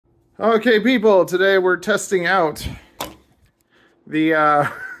Okay, people, today we're testing out the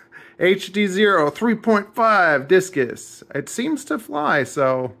HDZero 3.5 Discus. It seems to fly,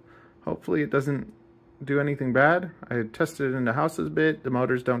 so hopefully it doesn't do anything bad. I tested it in the house a bit. The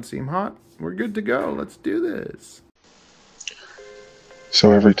motors don't seem hot. We're good to go. Let's do this.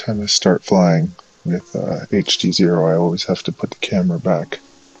 So every time I start flying with HDZero, I always have to put the camera back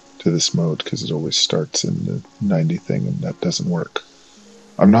to this mode because it always starts in the 90 thing, and that doesn't work.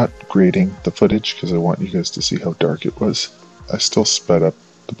 I'm not grading the footage because I want you guys to see how dark it was. I still sped up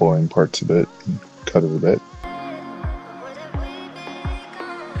the boring parts a bit and cut it a bit.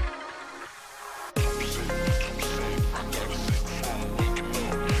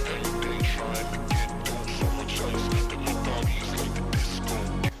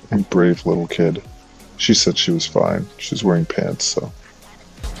 And brave little kid. She said she was fine. She's wearing pants, so.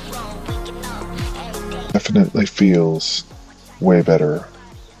 Definitely feels way better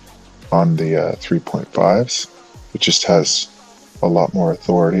on the 3.5s. It just has a lot more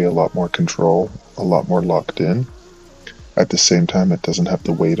authority, a lot more control, a lot more locked in. At the same time, it doesn't have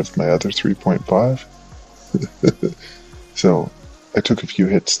the weight of my other 3.5. So I took a few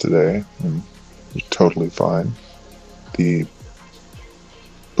hits today and was totally fine. The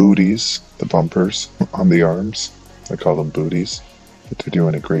booties, the bumpers on the arms, I call them booties, but they're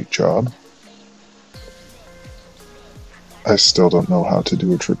doing a great job. I still don't know how to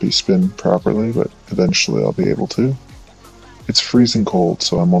do a trippy spin properly, but eventually I'll be able to. It's freezing cold,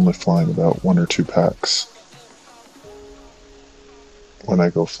 so I'm only flying about 1 or 2 packs when I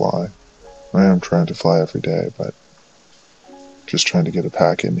go fly. I am trying to fly every day, but just trying to get a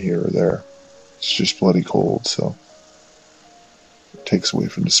pack in here or there. It's just bloody cold, so it takes away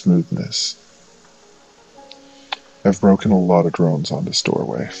from the smoothness. I've broken a lot of drones on this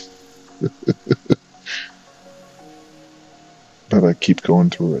doorway. But I keep going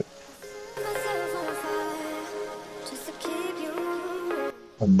through it.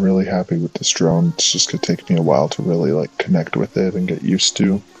 I'm really happy with this drone. It's just gonna take me a while to really connect with it and get used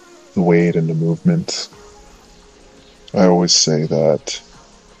to the weight and the movements. I always say that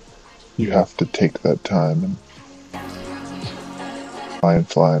you have to take that time and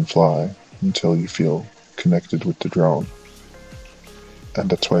fly until you feel connected with the drone. And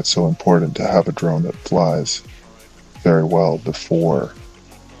that's why it's so important to have a drone that flies very well before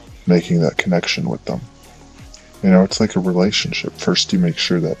making that connection with them. You know, it's like a relationship. First you make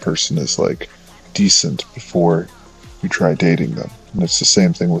sure that person is decent before you try dating them. And it's the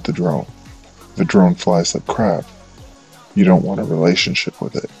same thing with the drone. If a drone flies like crap, you don't want a relationship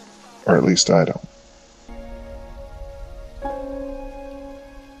with it. Or at least I don't.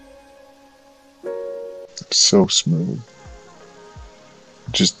 It's so smooth.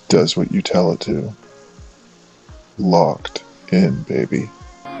 It just does what you tell it to. Locked in, baby.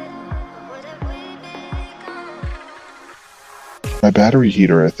 My battery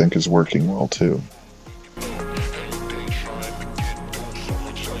heater, I think, is working well too.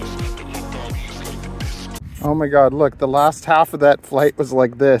 Oh my god, look, the last half of that flight was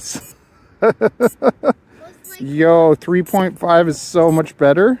like this. Yo, 3.5 is so much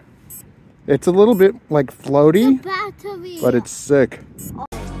better. It's a little bit floaty, but it's sick.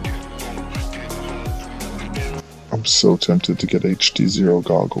 I'm so tempted to get HDZero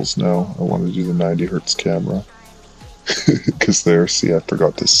goggles now. I want to do the 90 Hz camera. Because there, see, I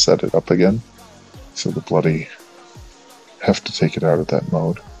forgot to set it up again. So the bloody have to take it out of that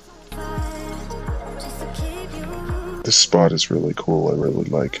mode. This spot is really cool. I really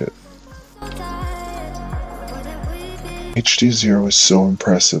like it. HDZero is so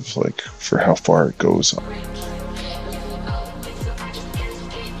impressive, for how far it goes.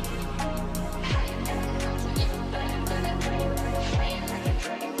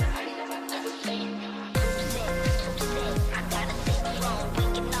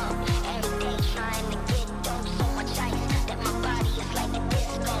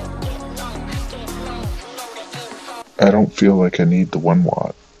 I don't feel like I need the 1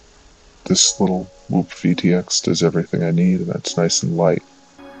 watt. This little Whoop VTX does everything I need, and it's nice and light.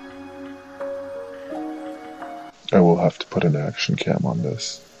 I will have to put an action cam on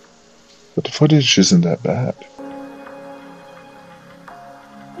this. But the footage isn't that bad.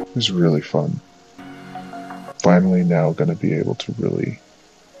 It was really fun. Finally now going to be able to really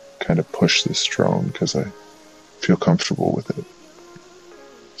kind of push this drone because I feel comfortable with it. It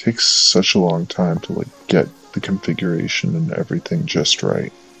takes such a long time to get the configuration and everything just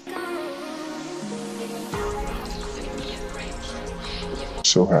right.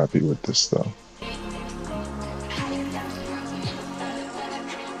 So happy with this though.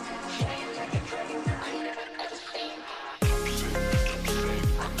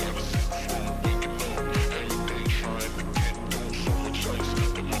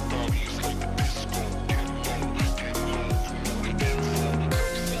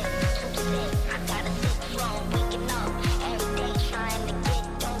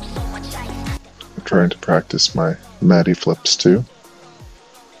 trying to practice my Matty flips too.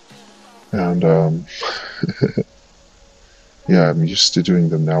 And yeah, I'm used to doing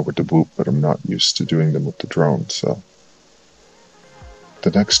them now with the Whoop, but I'm not used to doing them with the drone, so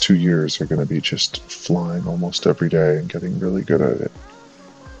the next 2 years are going to be just flying almost every day and getting really good at it.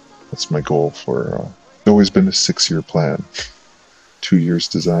 That's my goal for, it's always been a 6-year plan. 2 years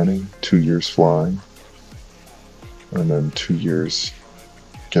designing, 2 years flying, and then 2 years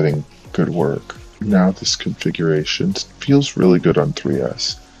getting good work. Now this configuration feels really good on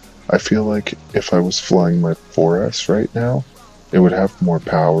 3S. I feel like if I was flying my 4S right now, it would have more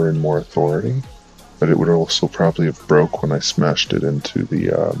power and more authority, but it would also probably have broke when I smashed it into the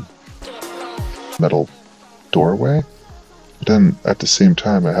metal doorway. But then at the same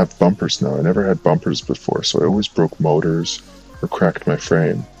time, I have bumpers now. I never had bumpers before, so I always broke motors or cracked my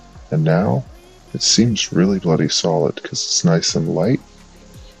frame. And now it seems really bloody solid because it's nice and light,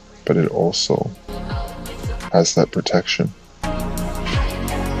 but it also has that protection.